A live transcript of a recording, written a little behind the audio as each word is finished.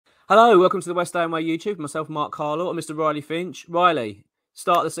Hello, welcome to the West Ham Way YouTube. Myself, Mark Carlow, and Mr. Riley Finch. Riley,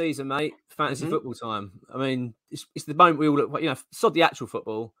 start of the season, mate. Fantasy football time. I mean, it's the moment we all look, sod the actual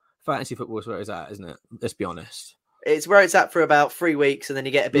football. Fantasy football is where it's at, isn't it? Let's be honest. It's where it's at for about 3 weeks, and then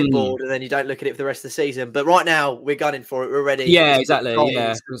you get a bit bored, and then you don't look at it for the rest of the season. But right now, we're gunning for it. We're ready. Yeah, exactly.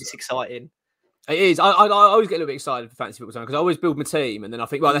 Yeah, it's exciting. It is. I always get a little bit excited for fantasy football time because I always build my team, and then I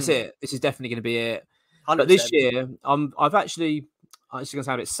think, well, that's it. This is definitely going to be it. 100%. But this year, I've actually, it's going to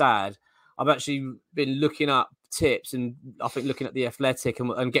sound a bit sad. I've actually been looking up tips and I think looking at the Athletic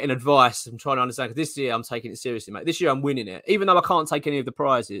and getting advice and trying to understand. Because this year I'm taking it seriously, mate. This year I'm winning it, even though I can't take any of the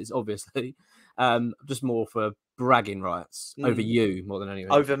prizes, obviously. Just more for bragging rights over you more than anything.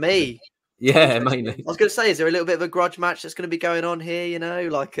 Over me, yeah, mainly. I was going to say, is there a little bit of a grudge match that's going to be going on here? You know,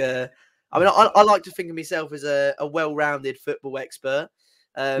 like I mean, I like to think of myself as a well-rounded football expert.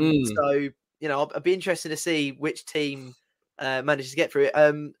 So you know, I'd be interested to see which team manages to get through it.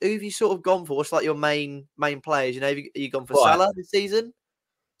 Who have you sort of gone for? What's like your main players? You know, have you gone for Salah this season?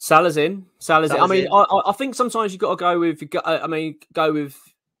 Salah's in. I mean, I think sometimes you've got to go with. Go with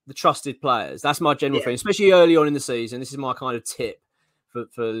the trusted players. That's my general thing, especially early on in the season. This is my kind of tip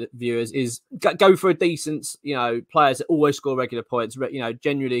for viewers: is go for a decent, players that always score regular points.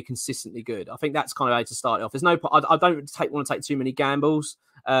 Generally consistently good. I think that's kind of how to start it off. There's no. I don't want to take too many gambles.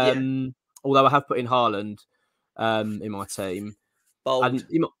 Although I have put in Haaland in my team. Bold.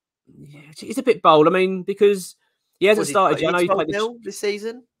 And it's a bit bold. I mean, because he hasn't started. I know he played this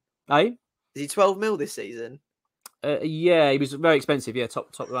season. Eh? Is he 12 mil this season? Yeah, he was very expensive. Yeah,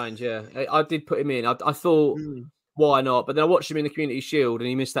 top range. Yeah, I did put him in. I thought, why not? But then I watched him in the Community Shield, and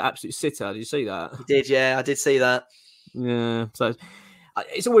he missed that absolute sitter. Did you see that? He did. Yeah, I did see that. Yeah. So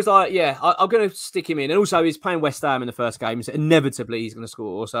it's always like, I'm going to stick him in. And also, he's playing West Ham in the first game, so inevitably he's going to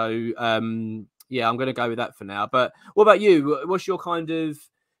score. So, I'm going to go with that for now. But what about you? What's your kind of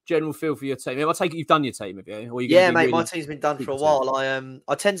general feel for your team? I take it you've done your team, have you? Or mate, really my team's been done for a while.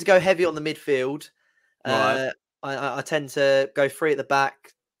 I tend to go heavy on the midfield. Right. I tend to go 3 at the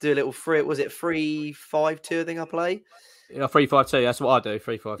back, do a little 3. Was it 3-5-2? I think I play. Yeah, 3-5-2. That's what I do.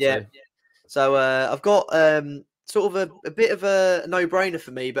 3-5-2. Yeah. So I've got sort of a bit of a no-brainer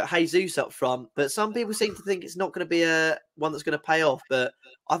for me, but Jesus up front. But some people seem to think it's not going to be one that's going to pay off. But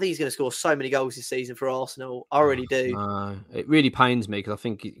I think he's going to score so many goals this season for Arsenal. I really do. It really pains me because I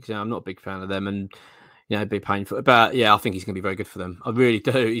think I'm not a big fan of them, and it'd be painful. But I think he's going to be very good for them. I really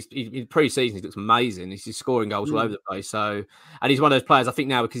do. He's pre-season, he looks amazing. He's scoring goals all over the place. So, and he's one of those players. I think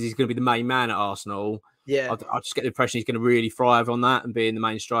now because he's going to be the main man at Arsenal. Yeah, I just get the impression he's going to really thrive on that and being the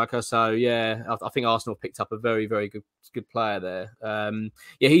main striker. So I think Arsenal picked up a very, very good player there.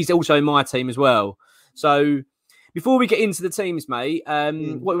 He's also in my team as well. So before we get into the teams, mate, what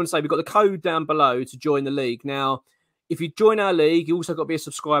we want to say, we've got the code down below to join the league. Now, if you join our league, you also got to be a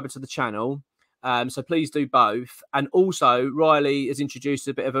subscriber to the channel. So please do both. And also, Riley has introduced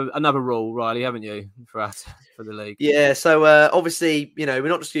a bit of another rule, Riley, haven't you, for us, for the league? Yeah, so obviously, we're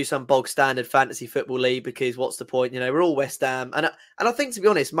not just doing some bog standard fantasy football league because what's the point? We're all West Ham. And I think, to be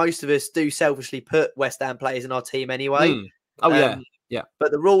honest, most of us do selfishly put West Ham players in our team anyway. Yeah.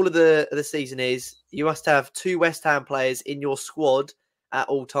 But the rule of the season is you must have 2 West Ham players in your squad at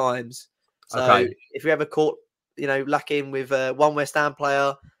all times. So if you ever caught, lacking with 1 West Ham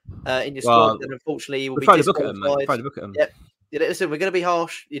player in your squad, then unfortunately you will be disqualified. Throw the book at them. Yep. Listen, we're going to be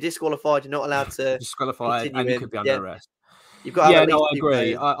harsh. You're disqualified. You're not allowed to disqualified, and you could be under arrest. You've got to have I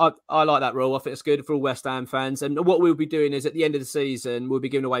agree. I like that rule. I think it's good for all West Ham fans. And what we'll be doing is at the end of the season, we'll be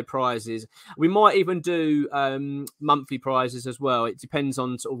giving away prizes. We might even do monthly prizes as well. It depends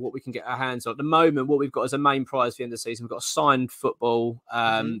on sort of what we can get our hands on. At the moment, what we've got as a main prize for the end of the season, we've got a signed football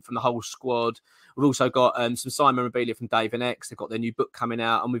from the whole squad. We've also got some signed memorabilia from Dave and X. They've got their new book coming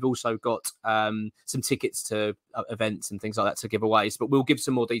out. And we've also got some tickets to events and things like that to give away. But we'll give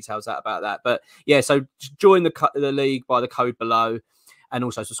some more details out about that. But so join the league by the code below and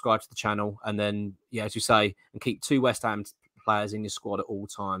also subscribe to the channel. And then, as you say, and keep 2 West Ham players in your squad at all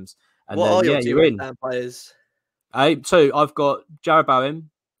times. And what then, are your 2 West Ham players? 2. I've got Jared Bowen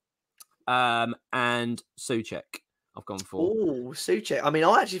and Souček. I've gone for. Oh, Souček. I mean,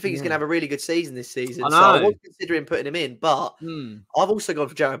 I actually think he's going to have a really good season this season. I know. So I was considering putting him in, but I've also gone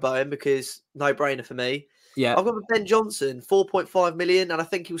for Jared Bowen because no-brainer for me. Yeah, I've gone for Ben Johnson, 4.5 million, and I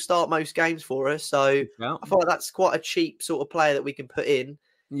think he'll start most games for us. So I feel like that's quite a cheap sort of player that we can put in.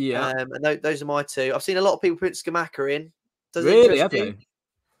 Yeah, and those are my 2. I've seen a lot of people put Skamaka in. Does it interest you?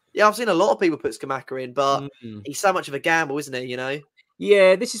 Yeah, I've seen a lot of people put Skamaka in, but he's so much of a gamble, isn't he?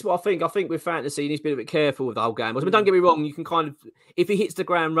 Yeah, this is what I think. I think with fantasy, you need to be a bit careful with the whole game. I mean, don't get me wrong, you can kind of, if he hits the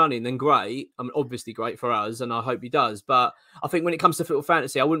ground running, then great. I mean, obviously great for us, and I hope he does. But I think when it comes to football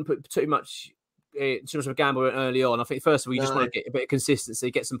fantasy, I wouldn't put too much of a gamble early on. I think first of all, you just want to get a bit of consistency,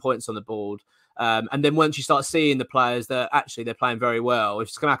 get some points on the board. And then once you start seeing the players that actually they're playing very well,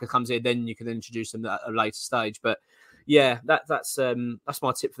 if Skamaka comes in, then you can introduce them at a later stage. But yeah, that's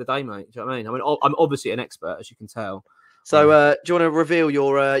my tip for the day, mate. Do you know what I mean? I mean, I'm obviously an expert, as you can tell. So, do you want to reveal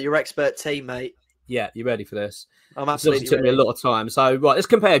your expert team, mate? Yeah, you ready for this? I'm absolutely This obviously took me a lot of time. So, right, let's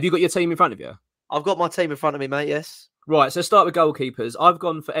compare. Have you got your team in front of you? I've got my team in front of me, mate. Yes. Right. So, start with goalkeepers. I've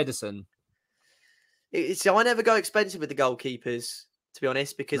gone for Edison. See, I never go expensive with the goalkeepers, to be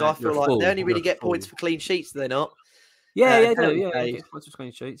honest, because I feel like fool. they only really get points for clean sheets, do they not? Yeah, they do. Yeah, points for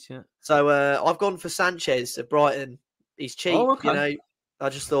clean sheets. Yeah. So, I've gone for Sanchez at Brighton. He's cheap, you know. I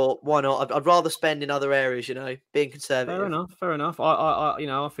just thought, why not? I'd rather spend in other areas, you know, being conservative. Fair enough.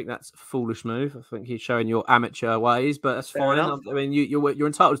 I think that's a foolish move. I think you're showing your amateur ways, but that's fine. I mean, you're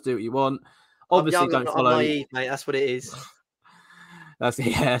entitled to do what you want. Obviously, don't follow. I'm naive, mate. That's what it is. that's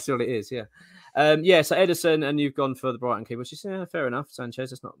what it is. Yeah. So Edison, and you've gone for the Brighton keeper, which is fair enough.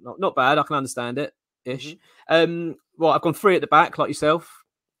 Sanchez, it's not bad. I can understand it ish. Right, I've gone 3 at the back, like yourself.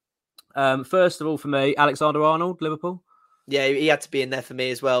 First of all, for me, Alexander-Arnold, Liverpool. Yeah, he had to be in there for me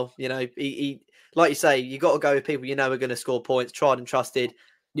as well. You know, he like you say, you got to go with people you know are going to score points, tried and trusted.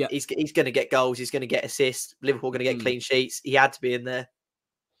 Yeah, he's going to get goals. He's going to get assists. Liverpool are going to get clean sheets. He had to be in there.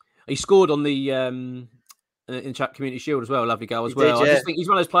 He scored on the in Community Shield as well. Lovely goal as well. I just think he's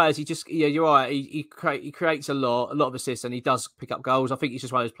one of those players. You're right. He creates a lot of assists, and he does pick up goals. I think he's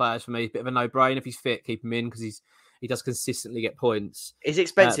just one of those players for me. He's a bit of a no-brainer. If he's fit, keep him in because he does consistently get points. He's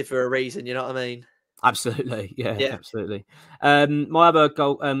expensive for a reason. You know what I mean? Absolutely, yeah. Absolutely. My other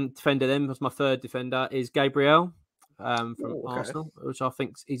goal defender then was my third defender is Gabriel from Arsenal, which I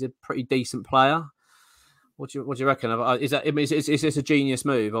think he's a pretty decent player. What do you reckon? Is this a genius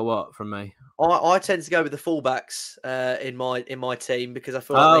move or what from me? I tend to go with the fullbacks in my team because I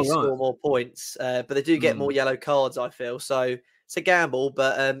feel like they score more points, but they do get more yellow cards. I feel so it's a gamble,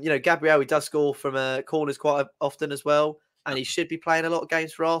 but you know, Gabriel, he does score from corners quite often as well. And he should be playing a lot of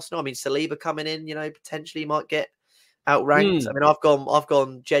games for Arsenal. I mean, Saliba coming in, you know, potentially might get outranked. I mean, I've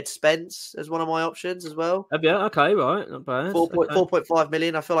gone Jed Spence as one of my options as well. Yeah, okay, right, not bad. 4.5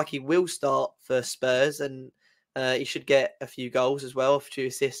 million. I feel like he will start for Spurs, and he should get a few goals as well, a few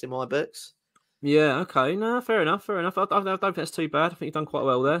assists in my books. Yeah, okay, no, fair enough. I don't think that's too bad. I think you've done quite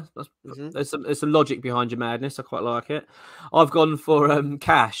well there. There's some logic behind your madness. I quite like it. I've gone for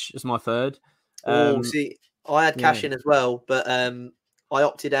Cash as my third. See. I had Cash in as well, but I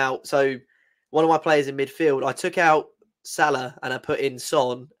opted out. So one of my players in midfield, I took out Salah and I put in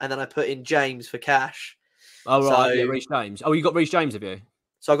Son, and then I put in James for Cash. Oh, right. So, Reece James. Oh, you got Reece James, have you?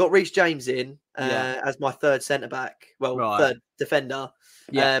 So I got Reece James in as my third centre-back. Well, third defender.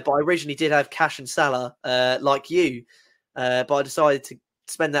 Yeah. But I originally did have Cash and Salah, like you. But I decided to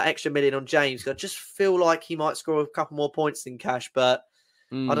spend that extra million on James because I just feel like he might score a couple more points than Cash, but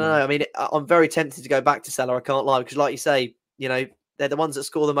I don't know. I mean, I'm very tempted to go back to Salah. I can't lie because, like you say, you know, they're the ones that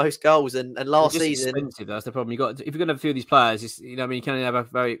score the most goals. And last season, expensive. That's the problem. If you're going to have a few of these players, you know, I mean, you can only have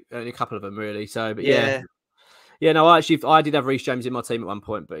a couple of them really. So, but no, I did have Reece James in my team at one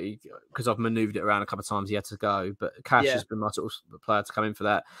point, but because I've manoeuvred it around a couple of times, he had to go. But Cash has been my sort of player to come in for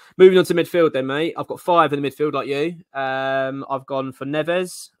that. Moving on to midfield, then, mate. I've got 5 in the midfield, like you. I've gone for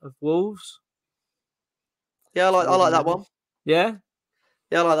Neves of Wolves. Yeah, I like that one. Yeah.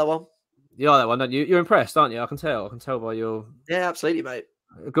 Yeah, I like that one. You like that one, don't you? You're impressed, aren't you? I can tell by your... Yeah, absolutely, mate.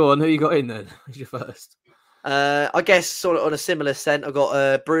 Go on, who you got in then? Who's your first? I guess sort of on a similar scent, I've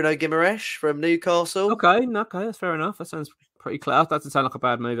got Bruno Guimaraes from Newcastle. Okay, that's fair enough. That sounds pretty clear. That doesn't sound like a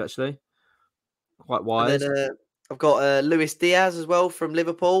bad move, actually. Quite wise. And then I've got Luis Diaz as well from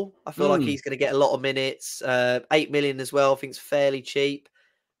Liverpool. I feel like he's going to get a lot of minutes. 8 million as well. I think it's fairly cheap.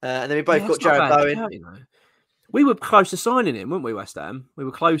 And then we both got Jared Bowen. You know. We were close to signing him, weren't we, West Ham? We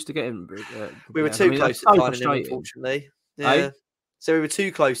were close to getting. We were too close to signing him, unfortunately. Yeah. So we were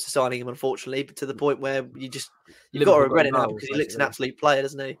too close to signing him, unfortunately, but to the point where you've got to regret it now because he looks an absolute player,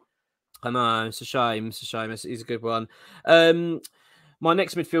 doesn't he? I know. It's a shame. He's a good one. My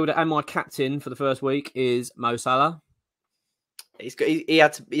next midfielder and my captain for the first week is Mo Salah. He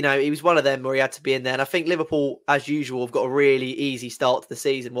had to, you know, he was one of them where he had to be in there. And I think Liverpool, as usual, have got a really easy start to the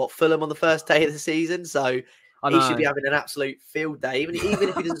season. Fulham on the first day of the season, so he should be having an absolute field day. Even if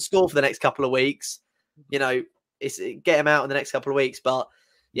he doesn't score for the next couple of weeks, you know, get him out in the next couple of weeks. But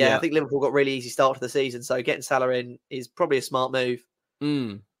I think Liverpool got a really easy start to the season, so getting Salah in is probably a smart move.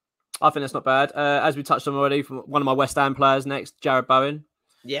 I think that's not bad. As we touched on already, from one of my West Ham players next, Jared Bowen.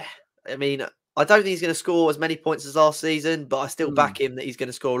 Yeah, I mean, I don't think he's going to score as many points as last season, but I still back him that he's going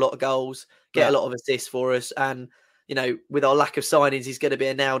to score a lot of goals, get a lot of assists for us, and with our lack of signings, he's going to be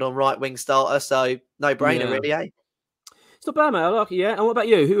a nailed on right wing starter. So no brainer, really, eh? It's not bad, mate. I like it. Yeah. And what about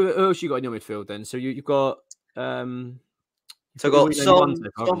you? Who else you got in your midfield then? So you've got. So I've got Son,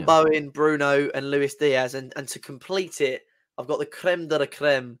 Bowen, Bruno, and Luis Diaz, and to complete it, I've got the creme de la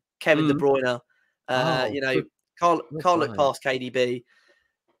creme, Kevin De Bruyne. Can't look past KDB.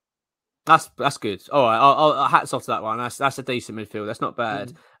 That's good. All right, I'll hats off to that one. That's a decent midfield. That's not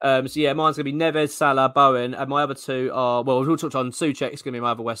bad. So yeah, mine's gonna be Neves, Salah, Bowen, and my other two are we've all talked on Souček. It's gonna be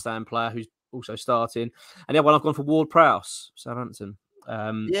my other West Ham player who's also starting, and the other one I've gone for Ward-Prowse, Southampton.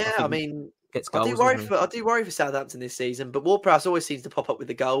 I mean, gets goals. I do worry for Southampton this season, but Ward-Prowse always seems to pop up with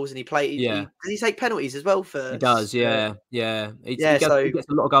the goals, and he plays. Does he take penalties as well? He does. Yeah. He gets a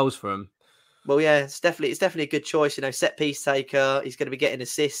lot of goals for him. Well, yeah, it's definitely a good choice. Set piece taker. He's going to be getting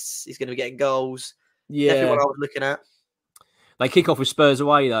assists. He's going to be getting goals. Yeah, definitely what I was looking at. They kick off with Spurs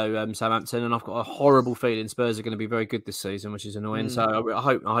away though, Southampton, and I've got a horrible feeling Spurs are going to be very good this season, which is annoying. So I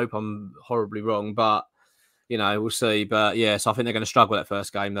hope I'm horribly wrong, but we'll see. But yeah, so I think they're going to struggle that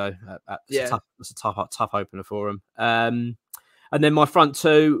first game though. It's a tough opener for them. And then my front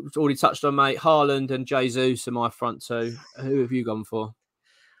two, already touched on, mate. Haaland and Jesus are my front two. Who have you gone for?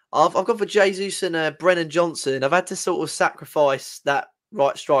 I've gone for Jesus and Brennan Johnson. I've had to sort of sacrifice that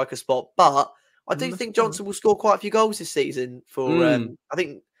right striker spot, but I do think Johnson will score quite a few goals this season. I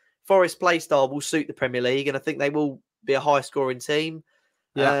think Forest play style will suit the Premier League, and I think they will be a high scoring team.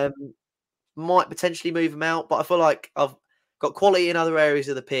 Might potentially move him out, but I feel like I've got quality in other areas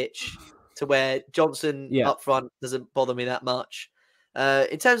of the pitch to where Johnson up front doesn't bother me that much.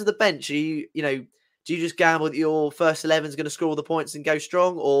 In terms of the bench, do you just gamble that your first 11 is going to score all the points and go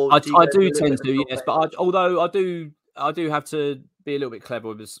strong, or I do tend to, yes. But although I do have to be a little bit clever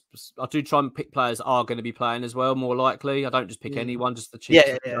with this. I do try and pick players that are going to be playing as well, more likely. I don't just pick anyone, just the cheap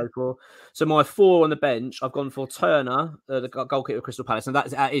to go for. So my 4 on the bench, I've gone for Turner, the goalkeeper of Crystal Palace, and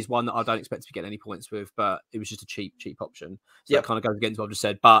that is one that I don't expect to be getting any points with, but it was just a cheap option. So that kind of goes against what I've just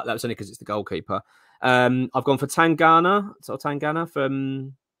said, but that was only because it's the goalkeeper. I've gone for Tangana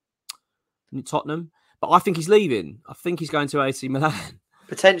from Tottenham, but I think he's leaving. I think he's going to AC Milan.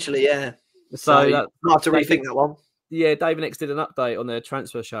 Potentially, yeah. So you might have to rethink that one. Yeah, David X did an update on their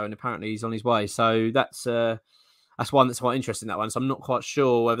transfer show, and apparently he's on his way. So that's one that's quite interesting, that one. So I'm not quite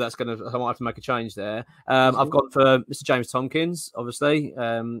sure whether that's going to. I might have to make a change there. I've gone for Mr. James Tompkins, obviously,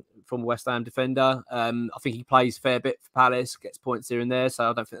 from West Ham defender. I think he plays a fair bit for Palace, gets points here and there, so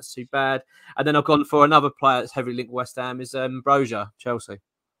I don't think that's too bad. And then I've gone for another player that's heavily linked with West Ham, is Brozier, Chelsea.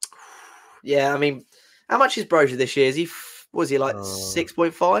 Yeah, I mean, how much is Brozier this year? Was he like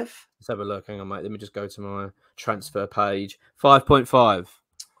 6.5? Let's have a look. Hang on, mate. Let me just go to my transfer page. 5.5.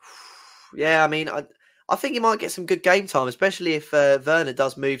 Yeah, I mean, I think he might get some good game time, especially if Werner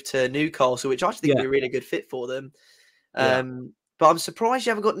does move to Newcastle, which I actually think would be a really good fit for them. But I'm surprised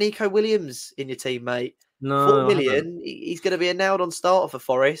you haven't got Nico Williams in your team, mate. No, 4 million. He's going to be a nailed-on starter for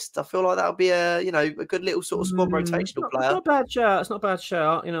Forest. I feel like that would be a good little sort of squad rotational player. It's not a bad shout. It's not a bad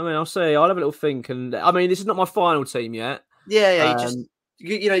shout. You know what I mean? I'll see. I'll have a little think. And I mean, this is not my final team yet. Yeah.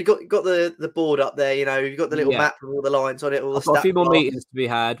 You got the board up there. You've got the little map with all the lines on it. I've got a few more meetings to be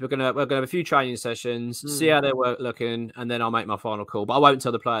had. We're gonna have a few training sessions, see how they work looking, and then I'll make my final call. But I won't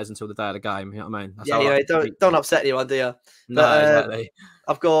tell the players until the day of the game. You know what I mean? That's don't upset anyone, do you? No, exactly.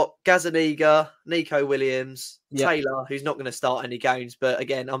 I've got Gazaniga, Nico Williams, Taylor, who's not going to start any games, but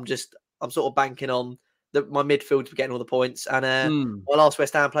again, I'm sort of banking on my midfield to be getting all the points. And my last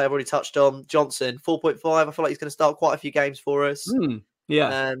West Ham player I've already touched on, Johnson, 4.5. I feel like he's going to start quite a few games for us.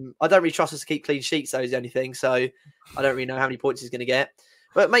 Yeah. I don't really trust us to keep clean sheets, though, is the only thing. So I don't really know how many points he's going to get.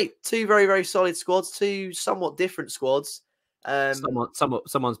 But, mate, 2 very, very solid squads, 2 somewhat different squads.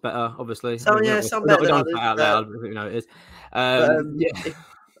 Someone's better, obviously. Some better than others.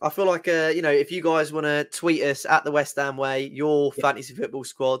 I feel like, if you guys want to tweet us at the West Ham Way, your fantasy football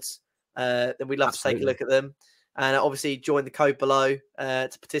squads, then we'd love to take a look at them. And obviously join the code below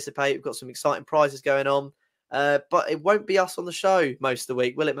to participate. We've got some exciting prizes going on. But it won't be us on the show most of the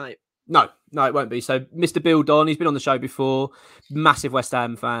week, will it, mate? No, it won't be. So Mr. Bill Don, he's been on the show before, massive West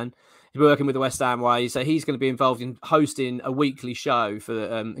Ham fan. He's working with the West Ham Way, so he's going to be involved in hosting a weekly show for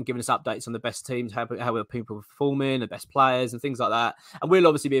and giving us updates on the best teams, how people are performing, the best players, and things like that. And we'll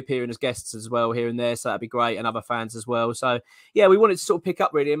obviously be appearing as guests as well here and there, so that'd be great, and other fans as well. So yeah, we wanted to sort of pick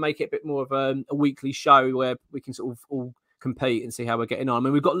up really and make it a bit more of a weekly show where we can sort of all compete and see how we're getting on. I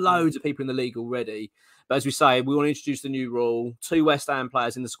mean, we've got loads of people in the league already, but as we say, we want to introduce the new rule: 2 West Ham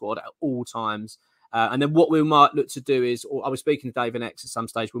players in the squad at all times. And then what we might look to do is, or I was speaking to Dave and X at some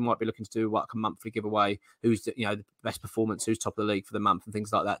stage, we might be looking to do like a monthly giveaway. Who's the best performance, who's top of the league for the month, and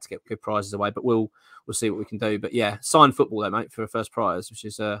things like that to get good prizes away. But we'll see what we can do. But yeah, sign football though, mate, for a first prize, which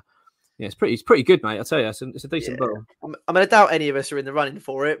is it's pretty good, mate. I'll tell you, it's a decent ball. I mean, I doubt any of us are in the running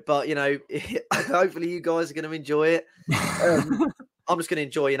for it, but hopefully you guys are going to enjoy it. I'm just going to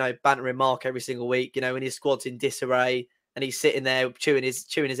enjoy, bantering Mark every single week. When his squad's in disarray and he's sitting there chewing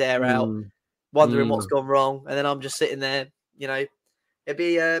his air out, wondering what's gone wrong, and then I'm just sitting there. It'd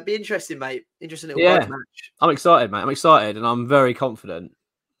be interesting, mate. Interesting little match. I'm excited, mate. I'm excited, and I'm very confident.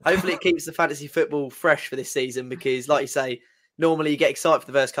 Hopefully, it keeps the fantasy football fresh for this season because, like you say, normally you get excited for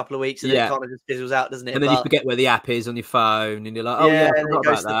the first couple of weeks, and then it kind of just fizzles out, doesn't it? And then you forget where the app is on your phone, and you're like, and then it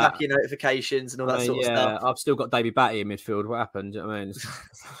goes to the back of your notifications and all that sort of stuff. I've still got Davey Batty in midfield. What happened? Do you know what I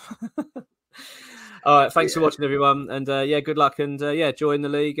mean? All right, thanks for watching, everyone, and good luck, and join the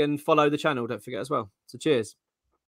league and follow the channel. Don't forget as well. So cheers.